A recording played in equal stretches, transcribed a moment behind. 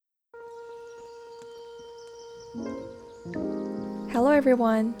Hello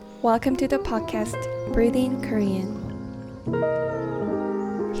everyone, welcome to the podcast Breathing Korean.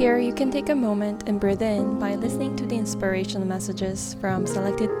 Here you can take a moment and breathe in by listening to the inspirational messages from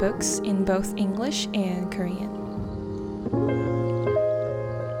selected books in both English and Korean.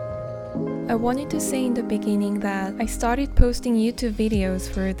 I wanted to say in the beginning that I started posting YouTube videos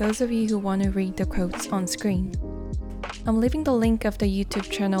for those of you who want to read the quotes on screen. I'm leaving the link of the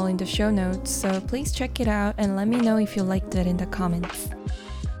YouTube channel in the show notes, so please check it out and let me know if you liked it in the comments.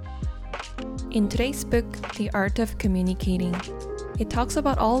 In today's book, The Art of Communicating, it talks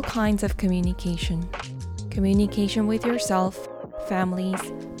about all kinds of communication. Communication with yourself,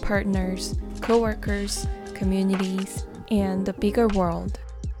 families, partners, co-workers, communities, and the bigger world.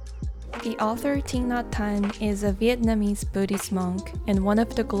 The author Thich Nhat Hanh is a Vietnamese Buddhist monk and one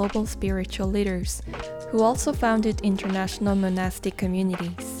of the global spiritual leaders who also founded international monastic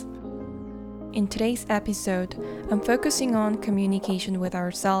communities. In today's episode, I'm focusing on communication with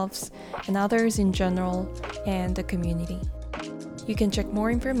ourselves and others in general and the community. You can check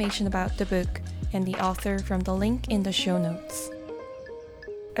more information about the book and the author from the link in the show notes.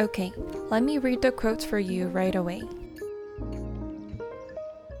 Okay, let me read the quotes for you right away.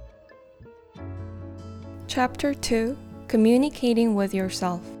 Chapter 2, Communicating with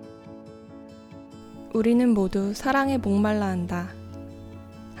Yourself. 우리는 모두 사랑에 목말라 한다.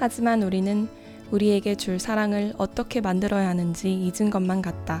 하지만 우리는 우리에게 줄 사랑을 어떻게 만들어야 하는지 잊은 것만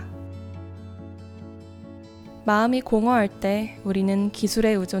같다. 마음이 공허할 때 우리는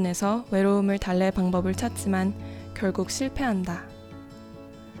기술에 의존해서 외로움을 달랠 방법을 찾지만 결국 실패한다.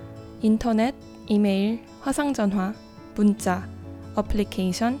 인터넷, 이메일, 화상전화, 문자,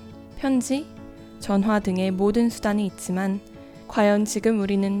 어플리케이션, 편지, 전화 등의 모든 수단이 있지만 과연 지금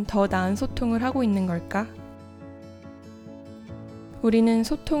우리는 더 나은 소통을 하고 있는 걸까? 우리는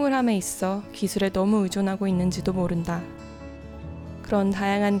소통을 함에 있어 기술에 너무 의존하고 있는지도 모른다. 그런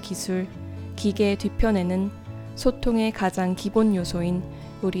다양한 기술, 기계의 뒤편에는 소통의 가장 기본 요소인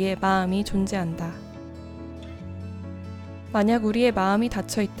우리의 마음이 존재한다. 만약 우리의 마음이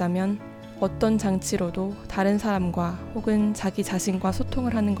닫혀 있다면 어떤 장치로도 다른 사람과 혹은 자기 자신과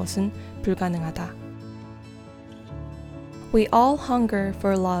소통을 하는 것은 불가능하다. We all hunger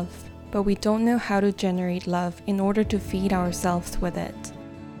for love, but we don't know how to generate love in order to feed ourselves with it.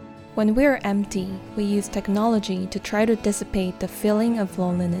 When we are empty, we use technology to try to dissipate the feeling of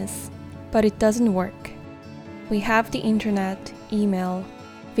loneliness, but it doesn't work. We have the internet, email,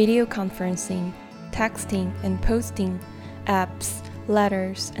 video conferencing, texting and posting, apps,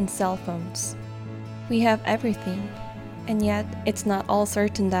 letters, and cell phones. We have everything, and yet it's not all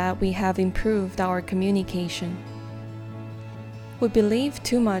certain that we have improved our communication. We believe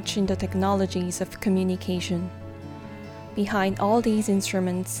too much in the technologies of communication. Behind all these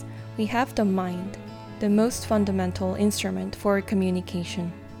instruments, we have the mind, the most fundamental instrument for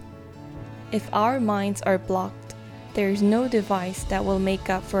communication. If our minds are blocked, there is no device that will make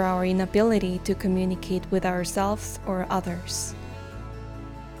up for our inability to communicate with ourselves or others.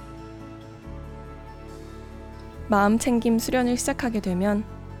 마음챙김 수련을 시작하게 되면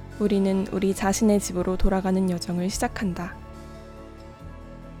우리는 우리 자신의 집으로 돌아가는 여정을 시작한다.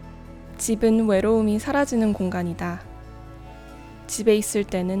 집은 외로움이 사라지는 공간이다. 집에 있을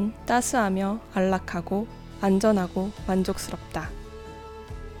때는 따스하며 안락하고 안전하고 만족스럽다.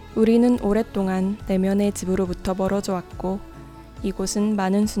 우리는 오랫동안 내면의 집으로부터 멀어져 왔고 이곳은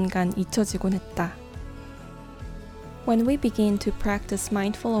많은 순간 잊혀지곤 했다. When we begin to practice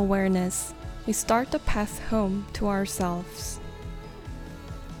mindful awareness, we start the path home to ourselves.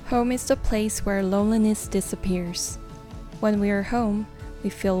 Home is the place where loneliness disappears. When we are home, we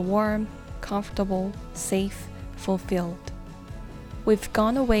feel warm, comfortable, safe, fulfilled. We've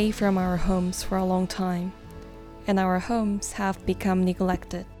gone away from our homes for a long time, and our homes have become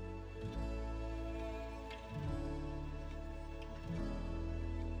neglected.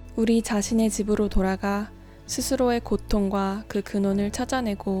 우리 자신의 집으로 돌아가 스스로의 고통과 그 근원을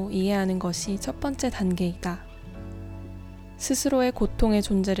찾아내고 이해하는 것이 첫 번째 단계이다. 스스로의 고통의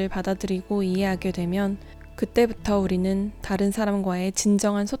존재를 받아들이고 이해하게 되면 그때부터 우리는 다른 사람과의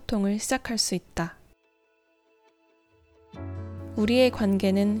진정한 소통을 시작할 수 있다. 우리의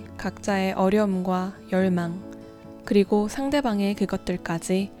관계는 각자의 어려움과 열망, 그리고 상대방의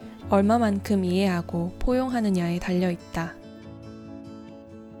그것들까지 얼마만큼 이해하고 포용하느냐에 달려있다.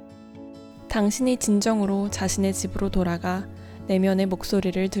 당신이 진정으로 자신의 집으로 돌아가 내면의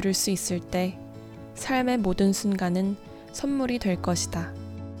목소리를 들을 수 있을 때 삶의 모든 순간은 선물이 될 것이다.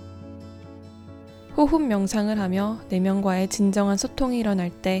 호흡 명상을 하며 내면과의 진정한 소통이 일어날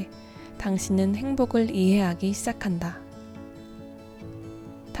때 당신은 행복을 이해하기 시작한다.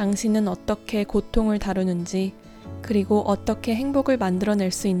 당신은 어떻게 고통을 다루는지 그리고 어떻게 행복을 만들어낼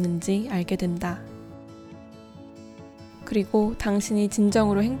수 있는지 알게 된다. 그리고 당신이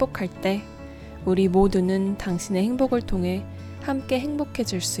진정으로 행복할 때 우리 모두는 당신의 행복을 통해 함께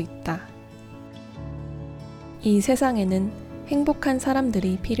행복해질 수 있다. 이 세상에는 행복한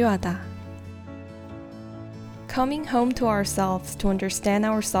사람들이 필요하다. Coming home to ourselves to understand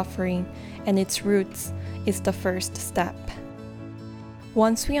our suffering and its roots is the first step.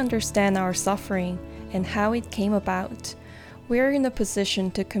 Once we understand our suffering and how it came about, we are in a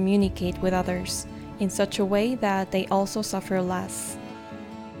position to communicate with others in such a way that they also suffer less.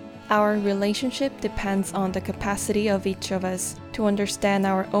 Our relationship depends on the capacity of each of us to understand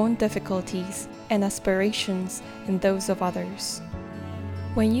our own difficulties and aspirations and those of others.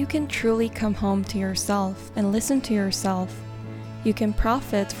 When you can truly come home to yourself and listen to yourself, you can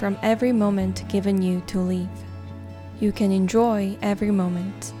profit from every moment given you to live. You can enjoy every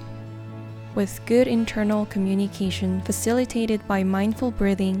moment. With good internal communication facilitated by mindful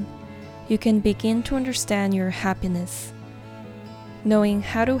breathing, you can begin to understand your happiness. Knowing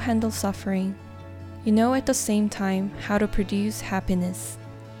how to handle suffering, you know at the same time how to produce happiness.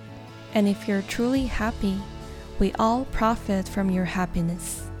 And if you're truly happy, we all profit from your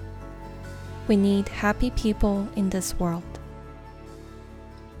happiness. We need happy people in this world.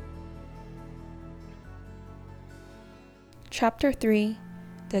 Chapter 3: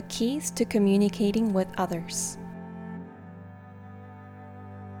 The Keys to Communicating with Others.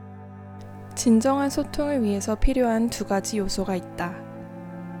 진정한 소통을 위해서 필요한 두 가지 요소가 있다.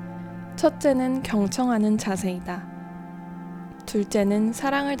 첫째는 경청하는 자세이다. 둘째는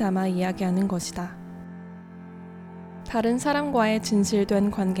사랑을 담아 이야기하는 것이다. 다른 사람과의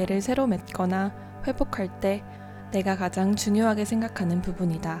진실된 관계를 새로 맺거나 회복할 때 내가 가장 중요하게 생각하는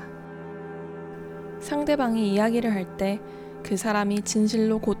부분이다. 상대방이 이야기를 할 때 그 사람이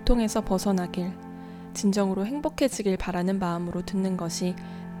진실로 고통에서 벗어나길, 진정으로 행복해지길 바라는 마음으로 듣는 것이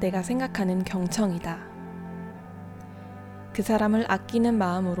내가 생각하는 경청이다. 그 사람을 아끼는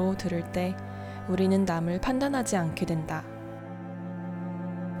마음으로 들을 때 우리는 남을 판단하지 않게 된다.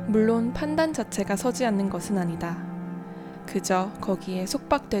 물론 판단 자체가 서지 않는 것은 아니다. 그저 거기에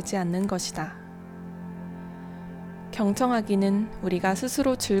속박되지 않는 것이다. 경청하기는 우리가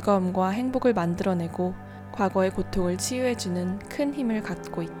스스로 즐거움과 행복을 만들어내고 과거의 고통을 치유해주는 큰 힘을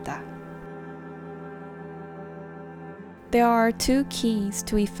갖고 있다. There are two keys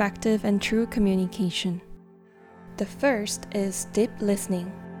to effective and true communication. The first is deep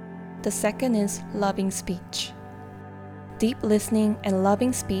listening. The second is loving speech. Deep listening and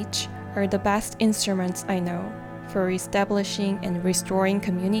loving speech are the best instruments I know for establishing and restoring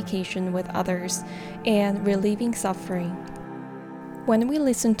communication with others and relieving suffering. When we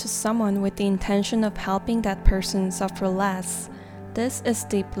listen to someone with the intention of helping that person suffer less, this is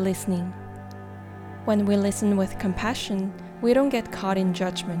deep listening. When we listen with compassion, we don't get caught in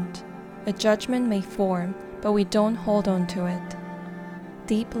judgment. A judgment may form, but we don't hold on to it.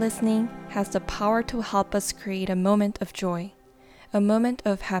 Deep listening has the power to help us create a moment of joy, a moment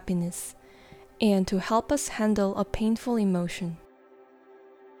of happiness, and to help us handle a painful emotion.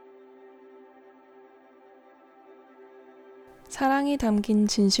 사랑이 담긴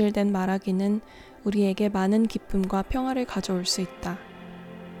진실된 말하기는 우리에게 많은 기쁨과 평화를 가져올 수 있다.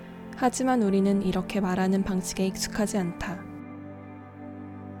 하지만 우리는 이렇게 말하는 방식에 익숙하지 않다.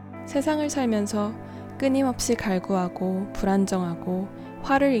 세상을 살면서 끊임없이 갈구하고 불안정하고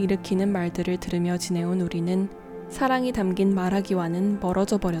화를 일으키는 말들을 들으며 지내온 우리는 사랑이 담긴 말하기와는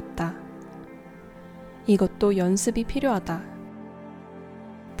멀어져 버렸다. 이것도 연습이 필요하다.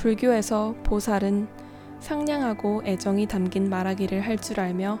 불교에서 보살은 상냥하고 애정이 담긴 말하기를 할 줄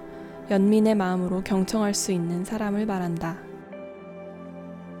알며 연민의 마음으로 경청할 수 있는 사람을 말한다.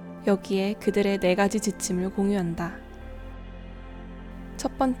 여기에 그들의 4가지 지침을 공유한다.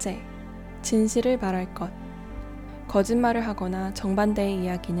 첫 번째, 진실을 말할 것. 거짓말을 하거나 정반대의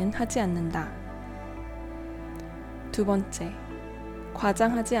이야기는 하지 않는다. 두 번째,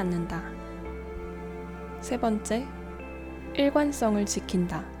 과장하지 않는다. 세 번째, 일관성을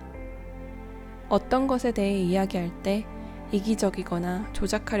지킨다. 어떤 것에 대해 이야기할 때 이기적이거나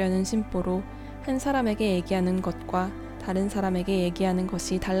조작하려는 심보로 한 사람에게 얘기하는 것과 다른 사람에게 얘기하는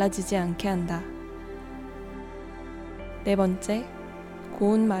것이 달라지지 않게 한다. 네 번째,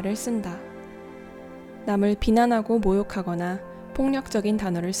 고운 말을 쓴다. 남을 비난하고 모욕하거나 폭력적인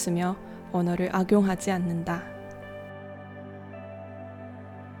단어를 쓰며 언어를 악용하지 않는다.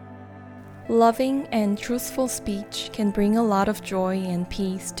 Loving and truthful speech can bring a lot of joy and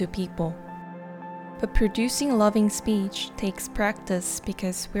peace to people. But producing loving speech takes practice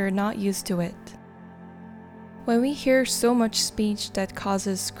because we're not used to it. When we hear so much speech that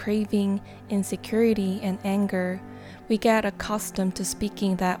causes craving, insecurity, and anger, we get accustomed to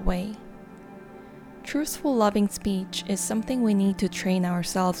speaking that way. Truthful, loving speech is something we need to train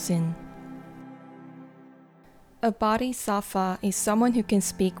ourselves in. A bodhisattva is someone who can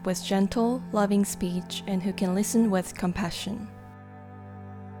speak with gentle, loving speech and who can listen with compassion.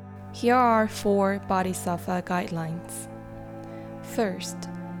 Here are 4 bodhisattva guidelines. First,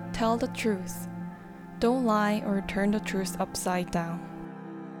 tell the truth. Don't lie or turn the truth upside down.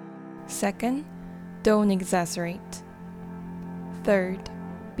 Second, don't exaggerate. Third,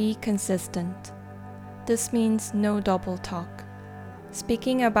 be consistent. This means no double talk.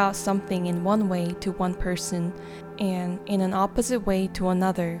 Speaking about something in one way to one person and in an opposite way to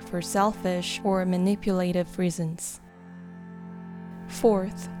another for selfish or manipulative reasons.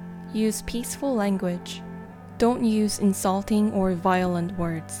 Fourth, use peaceful language. Don't use insulting or violent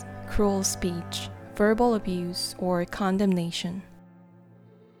words, cruel speech, verbal abuse, or condemnation.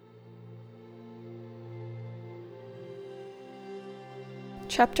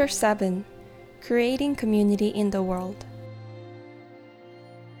 Chapter 7. Creating Community in the World.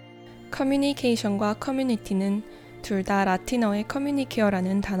 커뮤니케이션과 커뮤니티는 둘 다 라틴어의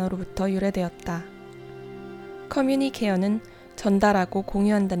커뮤니케어라는 단어로부터 유래되었다. 커뮤니케어는 전달하고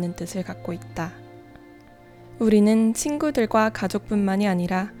공유한다는 뜻을 갖고 있다. 우리는 친구들과 가족뿐만이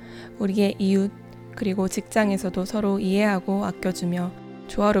아니라 우리의 이웃, 그리고 직장에서도 서로 이해하고 아껴주며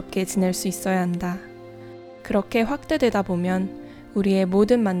조화롭게 지낼 수 있어야 한다. 그렇게 확대되다 보면 우리의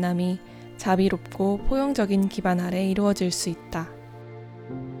모든 만남이 자비롭고 포용적인 기반 아래 이루어질 수 있다.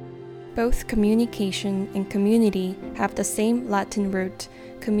 Both communication and community have the same Latin root,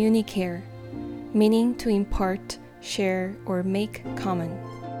 communicare, meaning to impart, share, or make common.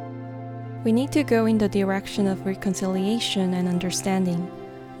 We need to go in the direction of reconciliation and understanding,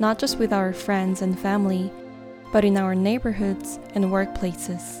 not just with our friends and family, but in our neighborhoods and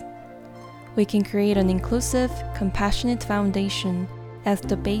workplaces. We can create an inclusive, compassionate foundation as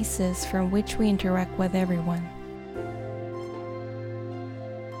the basis from which we interact with everyone.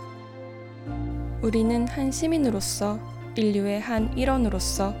 우리는 한 시민으로서, 인류의 한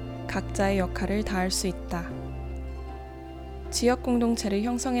일원으로서 각자의 역할을 다할 수 있다. 지역 공동체를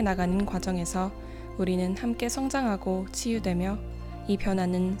형성해 나가는 과정에서 우리는 함께 성장하고 치유되며 이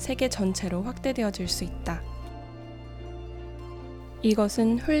변화는 세계 전체로 확대되어질 수 있다.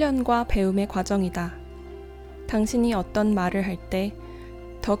 이것은 훈련과 배움의 과정이다. 당신이 어떤 말을 할 때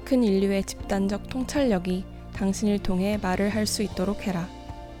더 큰 인류의 집단적 통찰력이 당신을 통해 말을 할 수 있도록 해라.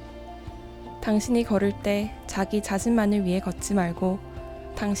 당신이 걸을 때 자기 자신만을 위해 걷지 말고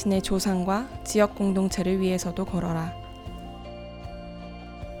당신의 조상과 지역 공동체를 위해서도 걸어라.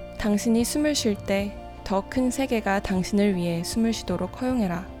 당신이 숨을 쉴 때 더 큰 세계가 당신을 위해 숨을 쉬도록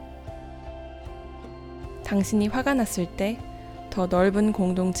허용해라. 당신이 화가 났을 때 더 넓은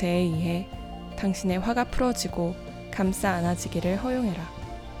공동체에 의해 당신의 화가 풀어지고 감싸 안아지기를 허용해라.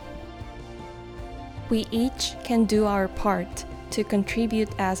 We each can do our part to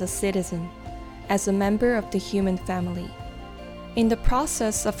contribute as a citizen, as a member of the human family. In the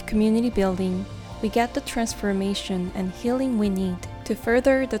process of community building, we get the transformation and healing we need to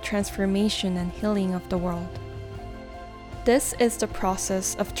further the transformation and healing of the world. This is the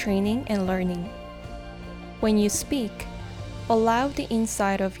process of training and learning. When you speak, allow the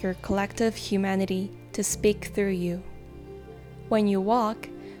inside of your collective humanity to speak through you. When you walk,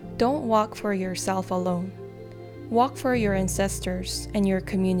 don't walk for yourself alone. Walk for your ancestors and your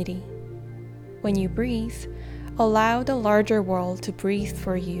community. When you breathe, allow the larger world to breathe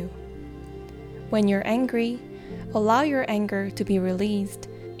for you. When you're angry, allow your anger to be released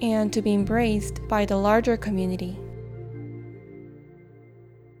and to be embraced by the larger community.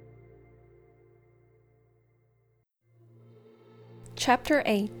 Chapter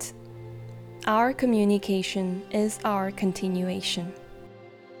 8. Our communication is our continuation.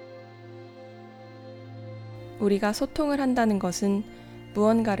 우리가 소통을 한다는 것은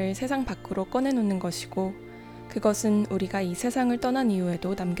무언가를 세상 밖으로 꺼내놓는 것이고 그것은 우리가 이 세상을 떠난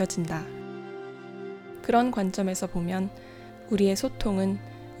이후에도 남겨진다. 그런 관점에서 보면 우리의 소통은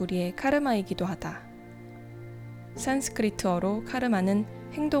우리의 카르마이기도 하다. 산스크리트어로 카르마는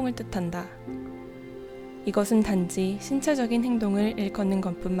행동을 뜻한다. 이것은 단지 신체적인 행동을 일컫는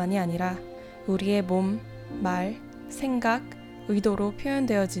것뿐만이 아니라 우리의 몸, 말, 생각, 의도로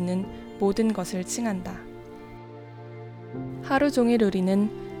표현되어지는 모든 것을 칭한다. 하루 종일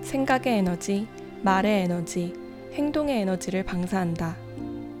우리는 생각의 에너지, 말의 에너지, 행동의 에너지를 방사한다.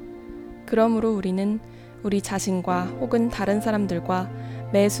 그러므로 우리는 우리 자신과 혹은 다른 사람들과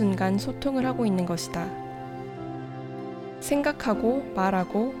매 순간 소통을 하고 있는 것이다. 생각하고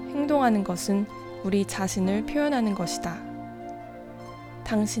말하고 행동하는 것은 우리 자신을 표현하는 것이다.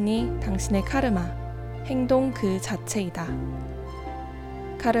 당신이 당신의 카르마, 행동 그 자체이다.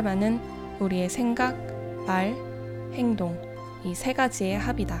 카르마는 우리의 생각, 말, 행동, 이 세 가지의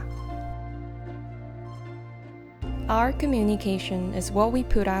합이다. Our communication is what we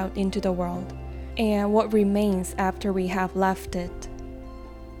put out into the world and what remains after we have left it.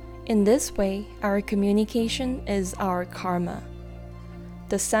 In this way, our communication is our karma.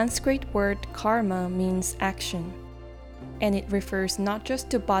 The Sanskrit word karma means action, and it refers not just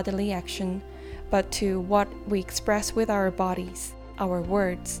to bodily action, but to what we express with our bodies, our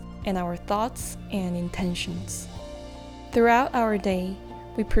words, and our thoughts and intentions. Throughout our day,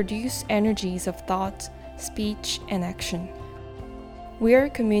 we produce energies of thought, speech, and action. We are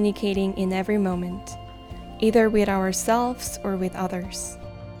communicating in every moment, either with ourselves or with others.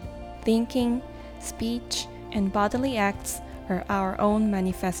 Thinking, speech, and bodily acts are our own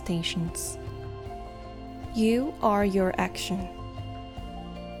manifestations. You are your action.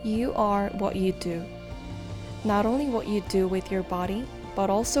 You are what you do. Not only what you do with your body, but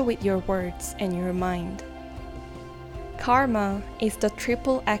also with your words and your mind. Karma is the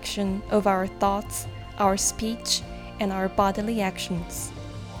triple action of our thoughts, our speech, and our bodily actions.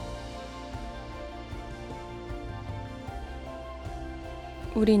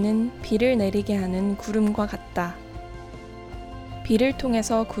 우리는 비를 내리게 하는 구름과 같다. 비를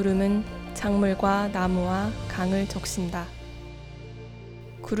통해서 구름은 작물과 나무와 강을 적신다.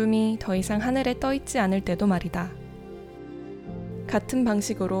 구름이 더 이상 하늘에 떠 있지 않을 때도 말이다. 같은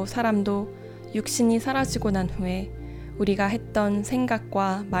방식으로 사람도 육신이 사라지고 난 후에 우리가 했던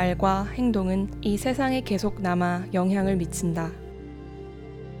생각과 말과 행동은 이 세상에 계속 남아 영향을 미친다.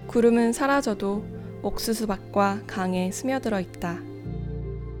 구름은 사라져도 옥수수밭과 강에 스며들어 있다.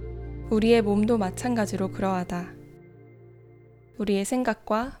 우리의 몸도 마찬가지로 그러하다. 우리의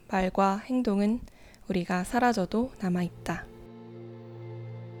생각과 말과 행동은 우리가 사라져도 남아있다.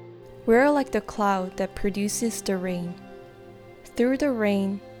 We're like the cloud that produces the rain. Through the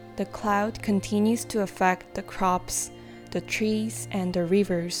rain, the cloud continues to affect the crops, the trees, and the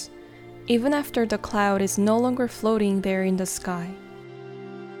rivers, even after the cloud is no longer floating there in the sky.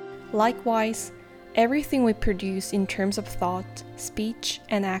 Likewise, everything we produce in terms of thought, speech,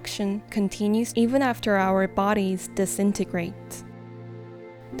 and action continues even after our bodies disintegrate.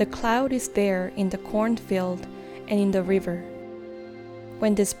 The cloud is there in the cornfield and in the river.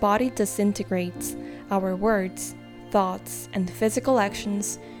 When this body disintegrates, our words, thoughts, and physical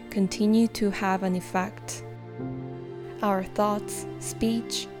actions continue to have an effect. Our thoughts,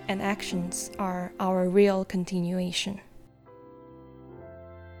 speech, and actions are our real continuation.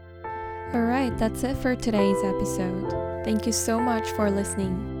 Alright, that's it for today's episode. Thank you so much for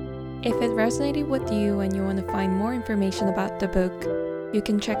listening. If it resonated with you and you want to find more information about the book, you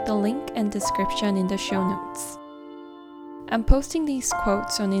can check the link and description in the show notes. I'm posting these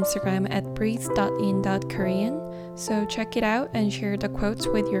quotes on Instagram at breeze.in.korean, so check it out and share the quotes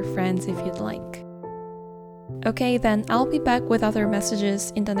with your friends if you'd like. Okay, then I'll be back with other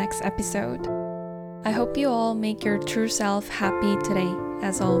messages in the next episode. I hope you all make your true self happy today,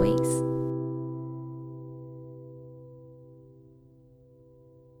 as always.